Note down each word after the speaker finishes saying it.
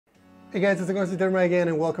Hey guys, it's Unity3d again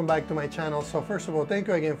and welcome back to my channel. So first of all, thank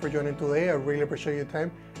you again for joining today. I really appreciate your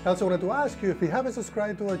time. I also wanted to ask you, if you haven't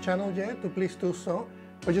subscribed to the channel yet, to please do so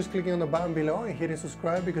by just clicking on the button below and hitting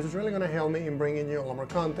subscribe, because it's really going to help me in bringing you a lot more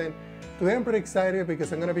content. Today I'm pretty excited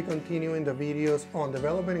because I'm going to be continuing the videos on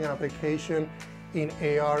developing an application in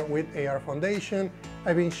AR with AR Foundation.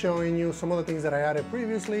 I've been showing you some of the things that I added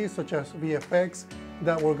previously, such as VFX,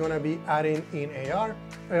 that we're going to be adding in AR.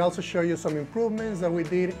 I also show you some improvements that we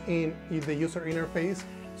did in the user interface,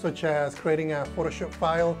 such as creating a Photoshop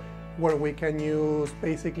file where we can use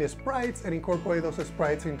basically sprites and incorporate those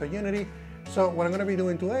sprites into Unity. So what I'm going to be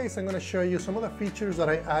doing today is I'm going to show you some of the features that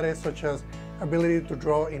I added, such as ability to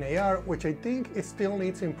draw in AR, which I think it still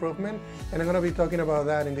needs improvement, and I'm going to be talking about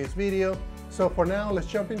that in this video. So for now, let's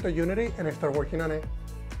jump into Unity and start working on it.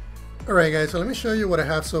 Alright guys, so let me show you what I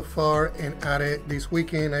have so far and added this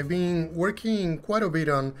weekend. I've been working quite a bit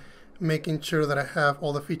on making sure that I have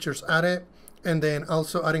all the features added, and then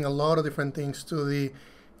also adding a lot of different things to the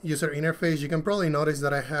user interface. You can probably notice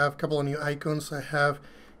that I have a couple of new icons. I have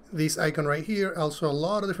this icon right here, also a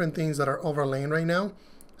lot of different things that are overlaying right now.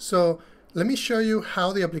 So let me show you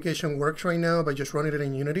how the application works right now by just running it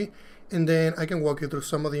in Unity, and then I can walk you through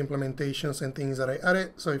some of the implementations and things that I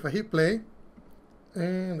added. So if I hit play,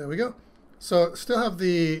 and there we go. So still have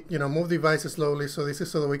the, move device slowly. So this is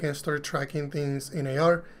so that we can start tracking things in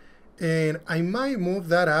AR. And I might move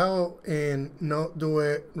that out and not do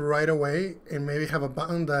it right away and maybe have a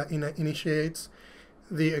button that initiates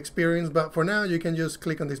the experience. But for now, you can just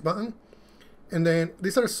click on this button. And then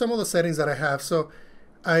these are some of the settings that I have. So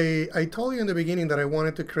I told you in the beginning that I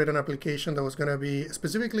wanted to create an application that was going to be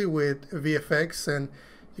specifically with VFX. And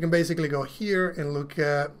you can basically go here and look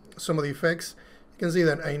at some of the effects. You can see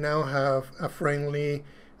that I now have a friendly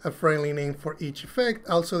name for each effect.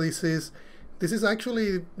 Also, this is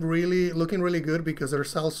actually really looking really good because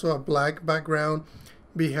there's also a black background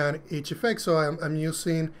behind each effect. So I'm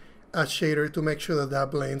using a shader to make sure that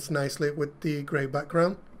that blends nicely with the gray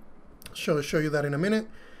background. Show you that in a minute.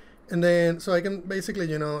 And then so I can basically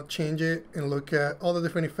change it and look at all the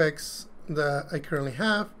different effects that I currently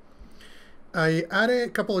have. I added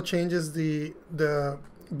a couple of changes.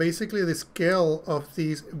 Basically the scale of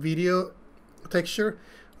this video texture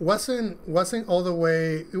wasn't all the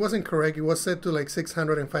way, it wasn't correct. It was set to like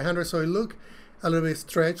 600 and 500, so it looked a little bit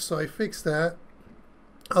stretched, so I fixed that.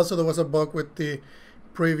 Also, there was a bug with the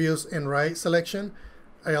previous and right selection.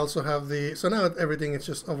 I also have so now everything is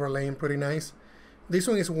just overlaying pretty nice. This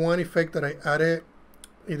one is one effect that I added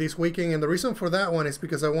this weekend, and the reason for that one is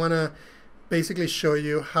because I want to basically show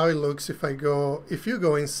you how it looks if you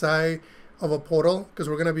go inside of a portal, because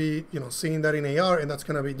we're going to be seeing that in AR, and that's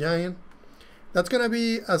going to be giant. That's going to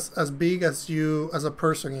be as big as a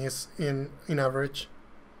person is in average.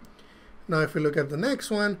 Now if we look at the next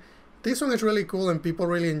one, this one is really cool, and people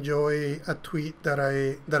really enjoy a tweet that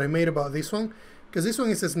I made about this one, because this one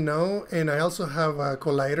is snow, and I also have a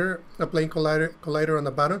collider, a plane collider on the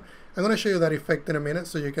bottom. I'm going to show you that effect in a minute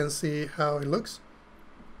so you can see how it looks.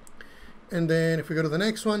 And then if we go to the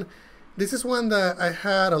next one, this is one that I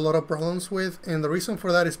had a lot of problems with, and the reason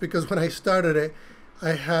for that is because when I started it,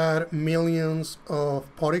 I had millions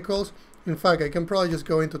of particles. In fact, I can probably just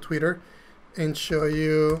go into Twitter and show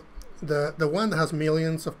you the one that has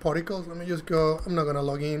millions of particles. Let me just go, I'm not going to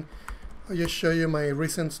log in. I'll just show you my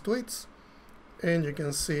recent tweets, and you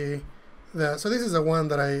can see that. So this is the one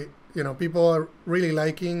that people are really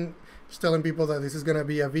liking, just telling people that this is going to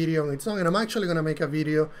be a video on its own, and I'm actually going to make a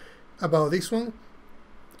video about this one.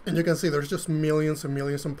 And you can see there's just millions and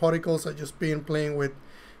millions of particles. I've just been playing with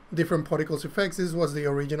different particles effects. This was the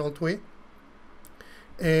original tweet.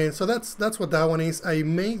 And so that's what that one is. I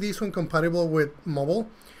made this one compatible with mobile.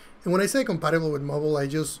 And when I say compatible with mobile, I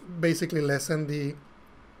just basically lessen the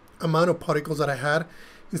amount of particles that I had.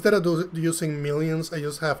 Instead of using millions, I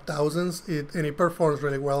just have thousands, and it performs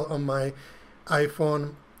really well on my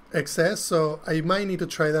iPhone XS. So I might need to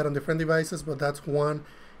try that on different devices, but that's one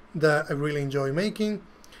that I really enjoy making.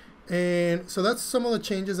 And so that's some of the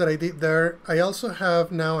changes that I did there. I also have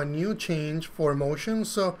now a new change for motion.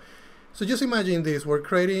 So just imagine this: we're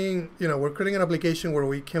creating an application where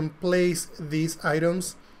we can place these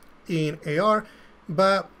items in AR,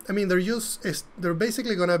 but I mean they're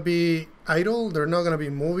basically gonna be idle. They're not gonna be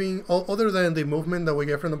moving, other than the movement that we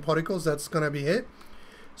get from the particles. That's gonna be it.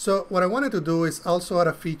 So what I wanted to do is also add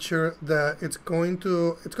a feature that it's going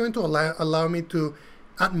to allow me to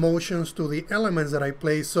add motions to the elements that I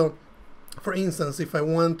place. So for instance, if I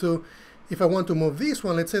want to move this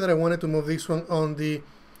one, let's say that I wanted to move this one on the,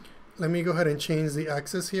 let me go ahead and change the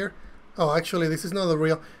axis here. Oh, actually, this is not the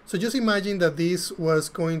real. So just imagine that this was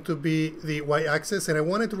going to be the y-axis, and I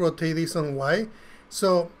wanted to rotate this on y.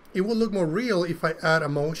 So it will look more real if I add a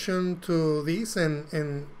motion to this.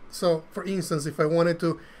 And so, for instance, if I wanted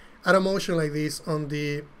to add a motion like this on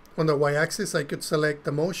the y-axis, I could select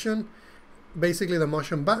the motion, basically the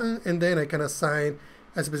motion button, and then I can assign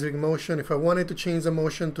a specific motion. If I wanted to change the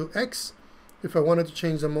motion to X, if I wanted to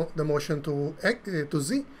change the motion to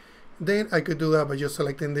Z, then I could do that by just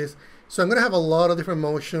selecting this. So I'm going to have a lot of different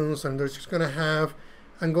motions, and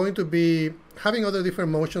I'm going to be having other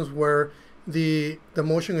different motions where the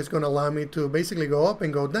motion is going to allow me to basically go up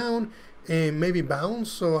and go down and maybe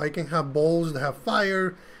bounce. So I can have balls that have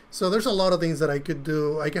fire. So there's a lot of things that I could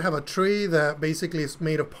do. I can have a tree that basically is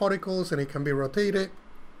made of particles and it can be rotated.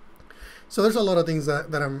 So there's a lot of things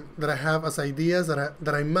that I have as ideas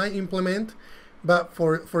that I might implement. But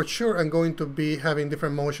for sure, I'm going to be having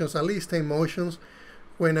different motions, at least 10 motions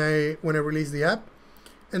when I release the app.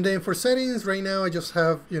 And then for settings, right now I just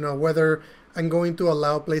have, whether I'm going to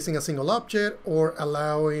allow placing a single object or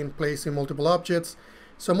allowing placing multiple objects.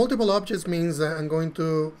 So multiple objects means that I'm going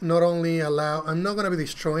to not only I'm not going to be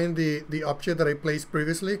destroying the object that I placed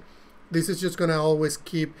previously. This is just going to always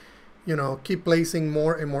keep placing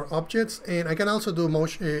more and more objects. And I can also do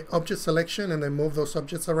object selection and then move those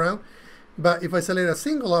objects around. But if I select a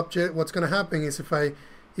single object, what's going to happen is if I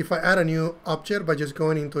add a new object by just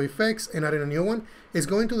going into effects and adding a new one, it's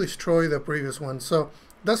going to destroy the previous one. So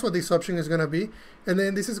that's what this option is going to be. And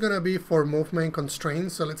then this is going to be for movement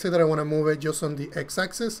constraints. So let's say that I want to move it just on the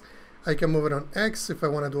x-axis. I can move it on x. If I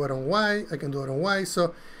want to do it on y, I can do it on y.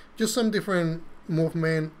 So just some different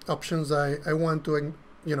movement options I want to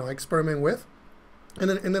experiment with. And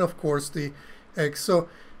then of course the x. So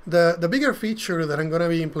the bigger feature that I'm going to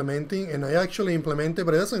be implementing, and I actually implemented,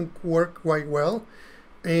 but it doesn't work quite well,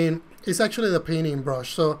 and it's actually the painting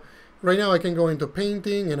brush. So right now I can go into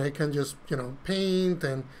painting and I can just paint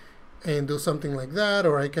and do something like that,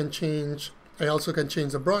 or I also can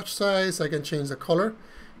change the brush size. I can change the color.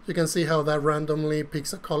 You can see how that randomly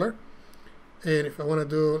picks a color. And if I want to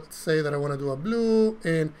do, let's say that I want to do a blue,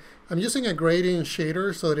 and I'm using a gradient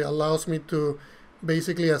shader so that it allows me to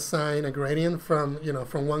basically assign a gradient from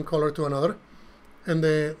one color to another. And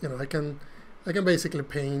then I can basically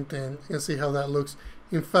paint, and you can see how that looks.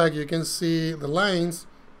 In fact, you can see the lines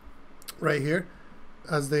right here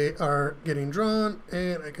as they are getting drawn,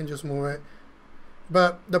 and I can just move it.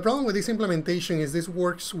 But the problem with this implementation is this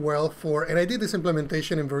works well and I did this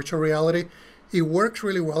implementation in virtual reality. It works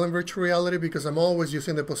really well in virtual reality because I'm always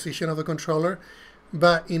using the position of the controller.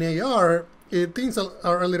 But in AR, things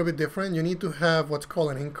are a little bit different. You need to have what's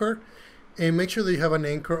called an anchor, and make sure that you have an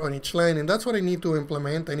anchor on each line. And that's what I need to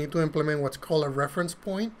implement. I need to implement what's called a reference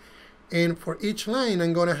point. And for each line,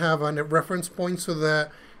 I'm going to have a reference point so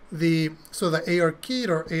that the AR kit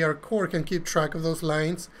or AR core can keep track of those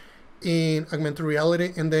lines in augmented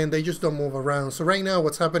reality, and then they just don't move around. So right now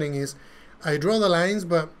what's happening is I draw the lines,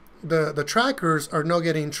 but the trackers are not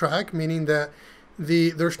getting tracked, meaning that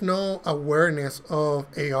there's no awareness of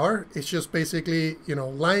AR. It's just basically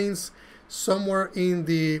lines somewhere in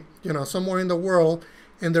the world,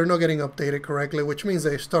 and they're not getting updated correctly, which means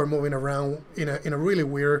they start moving around in a really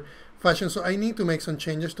weird fashion. So I need to make some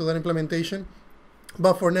changes to that implementation.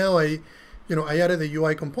 But for now, I added the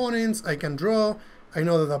UI components. I can draw. I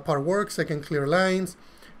know that part works. I can clear lines.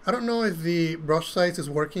 I don't know if the brush size is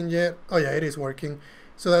working yet. Oh yeah, it is working.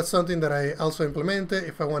 So that's something that I also implemented.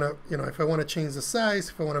 If I want to change the size,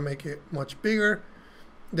 if I want to make it much bigger,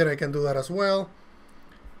 then I can do that as well.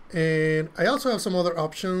 And I also have some other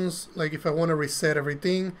options, like if I want to reset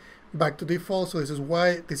everything back to default. So this is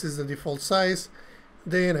white. This is the default size.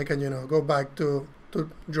 Then I can go back to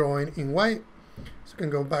drawing in white. So I can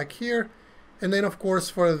go back here, and then of course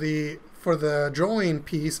for the drawing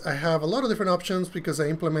piece, I have a lot of different options because I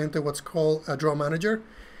implemented what's called a draw manager,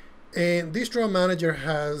 and this draw manager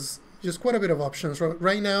has just quite a bit of options.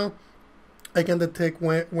 Right now, I can detect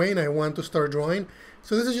when I want to start drawing.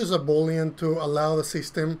 So this is just a boolean to allow the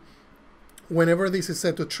system. Whenever this is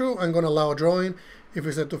set to true, I'm going to allow drawing. If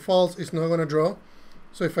it's set to false, it's not going to draw.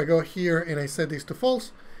 So if I go here and I set this to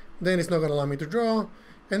false, then it's not going to allow me to draw.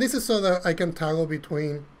 And this is so that I can toggle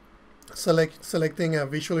between selecting a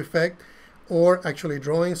visual effect or actually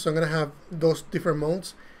drawing. So I'm going to have those different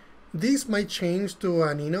modes. These might change to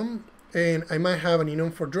an enum, and I might have an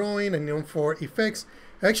enum for drawing, an enum for effects.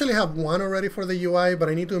 I actually have one already for the UI, but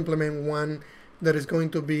I need to implement one that is going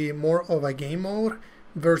to be more of a game mode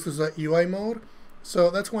versus a UI mode. So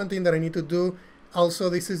that's one thing that I need to do. Also,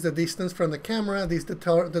 this is the distance from the camera. This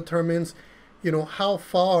determines how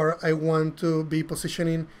far I want to be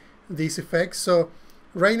positioning these effects. So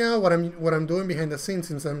right now what I'm doing behind the scenes,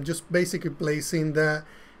 since I'm just basically placing that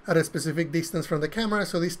at a specific distance from the camera,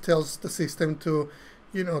 so this tells the system to,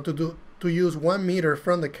 you know, to use 1 meter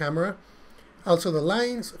from the camera. Also the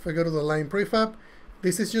lines, if I go to the line prefab,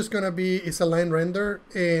 this is just gonna be, it's a line render,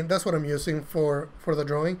 and that's what I'm using for the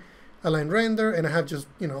drawing, a line render, and I have just,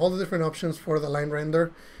 you know, all the different options for the line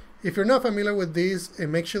render. If you're not familiar with these,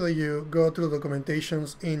 make sure that you go through the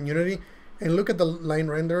documentations in Unity and look at the line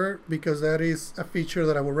renderer, because that is a feature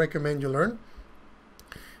that I would recommend you learn.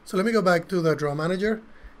 So let me go back to the draw manager.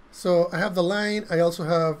 So I have the line, I also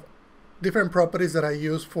have different properties that I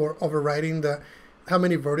use for overriding how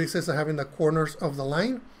many vertices I have in the corners of the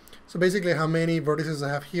line. So basically how many vertices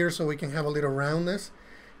I have here, so we can have a little roundness.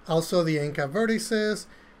 Also the end cap vertices,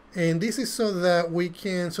 and this is so that we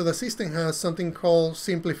can, so the system has something called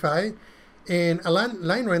simplify, and a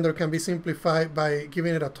line render can be simplified by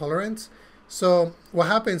giving it a tolerance. So what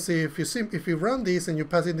happens if you run this and you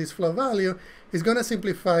pass in this float value, it's going to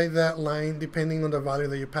simplify that line depending on the value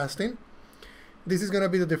that you passed in. This is going to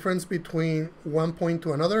be the difference between one point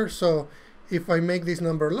to another. So if I make this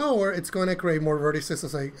number lower, it's going to create more vertices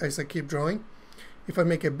as I keep drawing. If I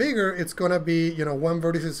make it bigger, it's going to be, you know, 1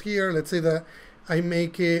 vertex here. Let's say that I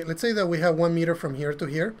make it, let's say that we have 1 meter from here to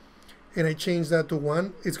here, and I change that to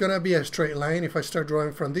 1. It's going to be a straight line if I start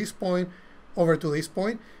drawing from this point over to this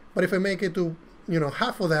point. But if I make it to, you know,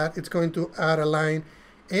 half of that, it's going to add a line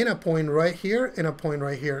and a point right here and a point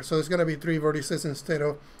right here. So it's going to be 3 vertices instead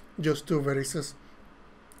of just 2 vertices.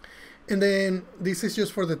 And then this is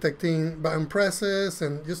just for detecting button presses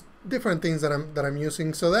and just different things that I'm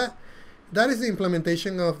using. So that is the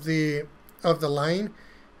implementation of the line.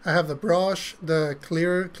 I have the brush, the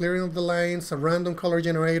clearing of the lines, a random color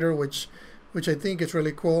generator, which I think is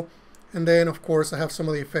really cool. And then of course I have some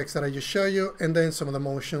of the effects that I just showed you, and then some of the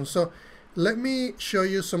motion. So let me show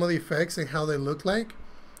you some of the effects and how they look like.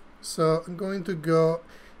 So I'm going to go,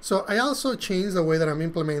 so I also changed the way that I'm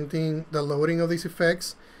implementing the loading of these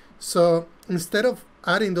effects. So instead of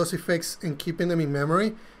adding those effects and keeping them in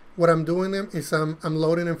memory, what I'm doing them is I'm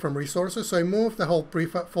loading them from resources. So I moved the whole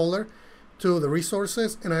prefab folder to the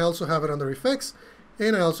resources, and I also have it under effects,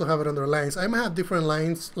 and I also have it under lines. I might have different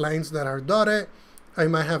lines that are dotted. I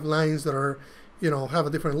might have lines that are, you know, have a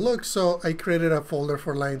different look. So I created a folder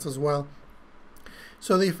for lines as well.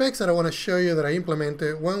 So the effects that I want to show you that I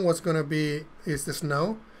implemented, one was going to be is the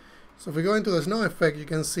snow. So if we go into the snow effect, you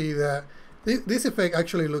can see that this effect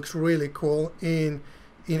actually looks really cool in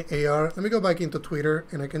AR. Let me go back into Twitter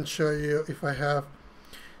and I can show you if I have.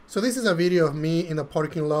 So this is a video of me in the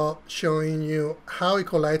parking lot showing you how it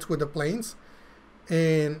collides with the planes.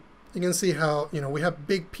 And you can see how, you know, we have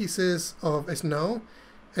big pieces of snow,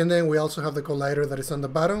 and then we also have the collider that is on the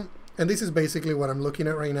bottom. And this is basically what I'm looking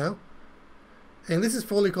at right now. And this is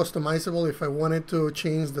fully customizable. If I wanted to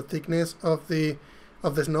change the thickness of the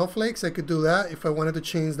snowflakes, I could do that. If I wanted to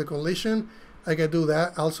change the collision, I could do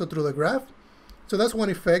that also through the graph. So that's one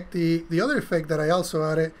effect. The other effect that I also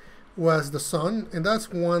added was the sun, and that's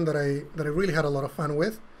one that I really had a lot of fun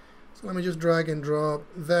with. So let me just drag and drop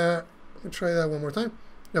that. Let me try that one more time.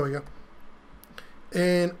 There we go.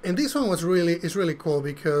 And this one was really cool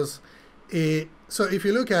because so if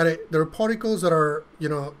you look at it, there are particles that are, you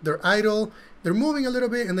know, they're idle, they're moving a little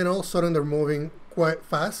bit, and then all of a sudden they're moving quite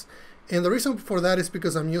fast. And the reason for that is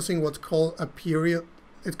because I'm using what's called a period.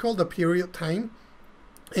 It's called a period time.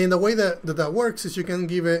 And the way that works is you can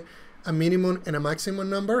give it a minimum and a maximum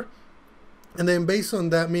number. And then based on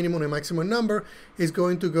that minimum and maximum number, it's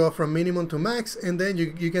going to go from minimum to max. And then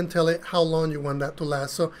you can tell it how long you want that to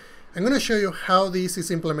last. So I'm going to show you how this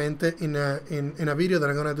is implemented in a video that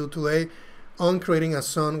I'm going to do today on creating a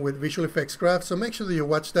sun with visual effects graph. So make sure that you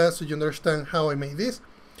watch that so you understand how I made this.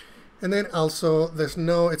 And then also the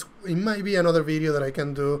snow, it might be another video that I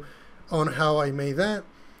can do on how I made that.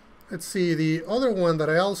 Let's see, the other one that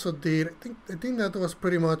I also did, I think that was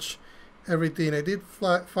pretty much everything. I did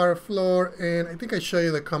fire floor, and I think I showed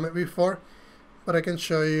you the comet before, but I can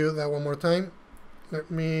show you that one more time. Let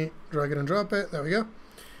me drag it and drop it. There we go.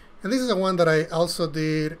 And this is the one that I also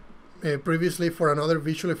did previously for another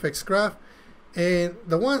visual effects graph. And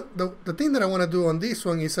the thing that I want to do on this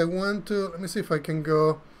one is I want to, let me see if I can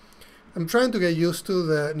go. I'm trying to get used to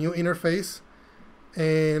the new interface,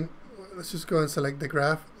 and let's just go and select the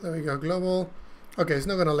graph. There we go, global. Okay, it's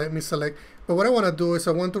not going to let me select, but what I want to do is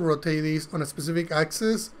I want to rotate these on a specific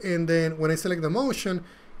axis, and then when I select the motion,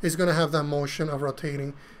 it's going to have that motion of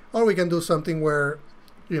rotating. Or we can do something where,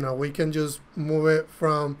 you know, we can just move it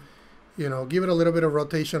from, you know, give it a little bit of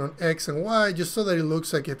rotation on X and Y just so that it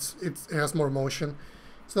looks like it has more motion.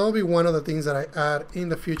 So that'll be one of the things that I add in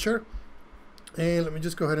the future. And let me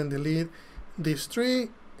just go ahead and delete these three.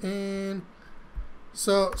 And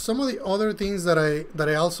so some of the other things that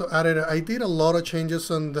I also added, I did a lot of changes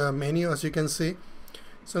on the menu, as you can see.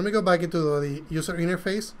 So let me go back into the user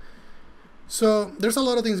interface. So there's a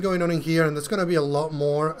lot of things going on in here, and there's going to be a lot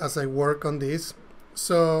more as I work on this.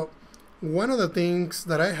 So one of the things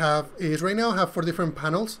that I have is right now I have 4 different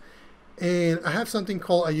panels, and I have something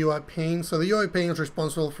called a UI pane. So the UI pane is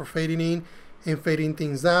responsible for fading in and fading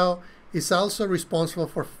things out. It's also responsible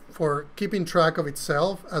for keeping track of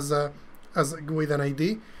itself as with an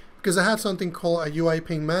ID, because I have something called a UI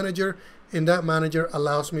pane manager, and that manager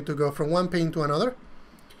allows me to go from one pane to another.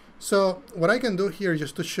 So what I can do here,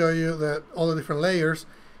 just to show you that all the different layers,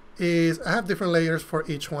 is I have different layers for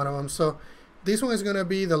each one of them. So this one is going to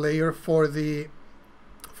be the layer for the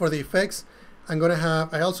effects. I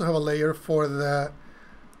also have a layer for the,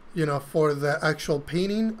 for the actual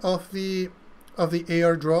painting of the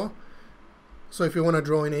AR draw. So if you want to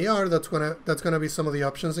draw in AR, that's gonna be some of the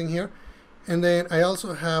options in here. And then I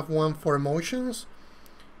also have one for motions.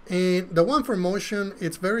 And the one for motion,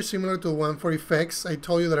 it's very similar to the one for effects. I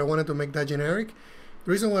told you that I wanted to make that generic.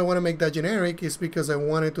 The reason why I want to make that generic is because I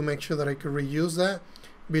wanted to make sure that I could reuse that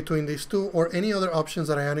between these two or any other options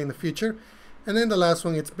that I add in the future. And then the last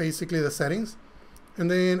one, it's basically the settings. And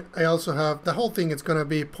then I also have the whole thing, it's going to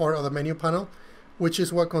be part of the menu panel, which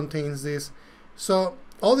is what contains this. So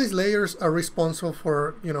all these layers are responsible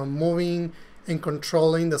for, moving and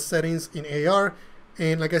controlling the settings in AR.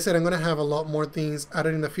 And like I said, I'm going to have a lot more things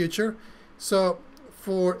added in the future. So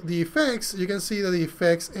for the effects, you can see that the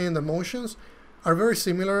effects and the motions are very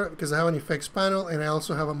similar because I have an effects panel and I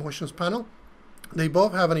also have a motions panel. They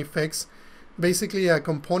both have an effects, basically a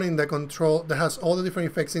component that has all the different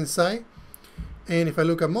effects inside. And if I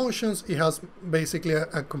look at motions, it has basically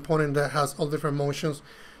a component that has all different motions.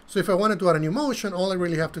 So if I wanted to add a new motion, all I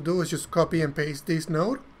really have to do is just copy and paste this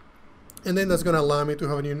node. And then that's going to allow me to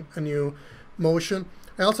have a new motion.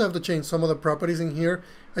 I also have to change some of the properties in here.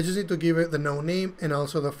 I just need to give it the node name and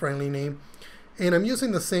also the friendly name. And I'm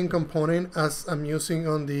using the same component as I'm using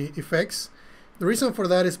on the effects. The reason for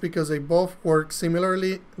that is because they both work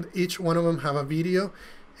similarly. Each one of them have a video,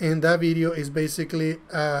 and that video is basically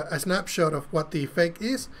a snapshot of what the effect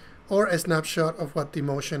is or a snapshot of what the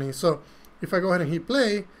motion is. So if I go ahead and hit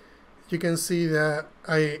play, you can see that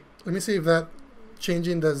let me see if that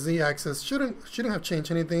changing the z-axis shouldn't have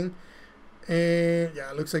changed anything. And yeah,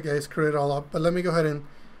 it looks like I screwed it all up. But let me go ahead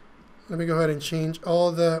and change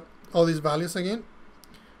all these values again,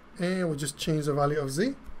 and we'll just change the value of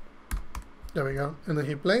z. There we go, and then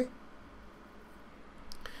hit play.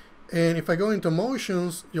 And if I go into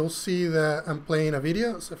motions, you'll see that I'm playing a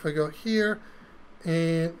video. So if I go here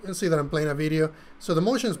and see that I'm playing a video, so the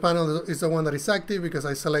motions panel is the one that is active because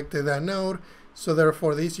I selected that node. So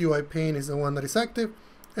therefore this UI pane is the one that is active.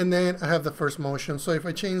 And then I have the first motion. So if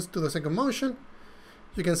I change to the second motion,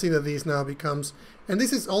 you can see that this now becomes, and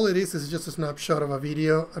this is all it is just a snapshot of a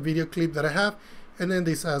video clip that I have. And then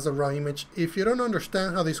this has a raw image. If you don't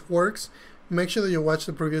understand how this works, make sure that you watch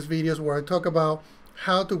the previous videos where I talk about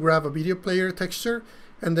how to grab a video player texture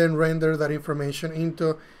and then render that information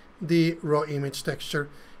into the raw image texture.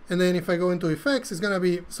 And then if I go into effects, it's going to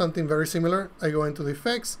be something very similar. I go into the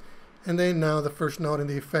effects, and then now the first node in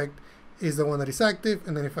the effect is the one that is active.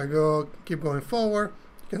 And then if I keep going forward,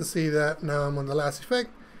 you can see that now I'm on the last effect,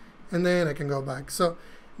 and then I can go back. So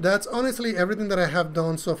that's honestly everything that I have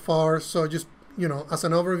done so far. So just, as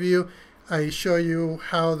an overview, I show you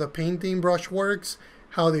how the painting brush works,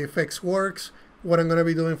 how the effects works, what I'm going to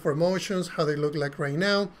be doing for motions, how they look like right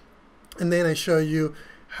now. And then I show you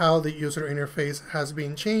how the user interface has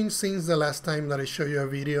been changed since the last time that I showed you a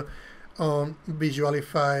video on Visually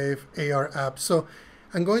 5 AR app. So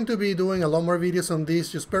I'm going to be doing a lot more videos on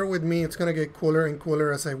this. Just bear with me. It's going to get cooler and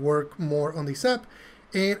cooler as I work more on this app.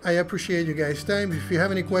 And I appreciate you guys' time. If you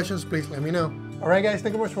have any questions, please let me know. Alright guys,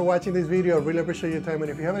 thank you much for watching this video. I really appreciate your time.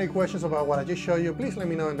 And if you have any questions about what I just showed you, please let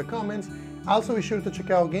me know in the comments. Also be sure to check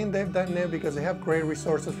out gamedev.net because they have great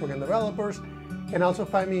resources for game developers. And also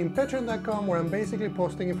find me in patreon.com where I'm basically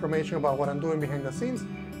posting information about what I'm doing behind the scenes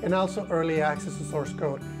and also early access to source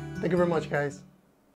code. Thank you very much, guys.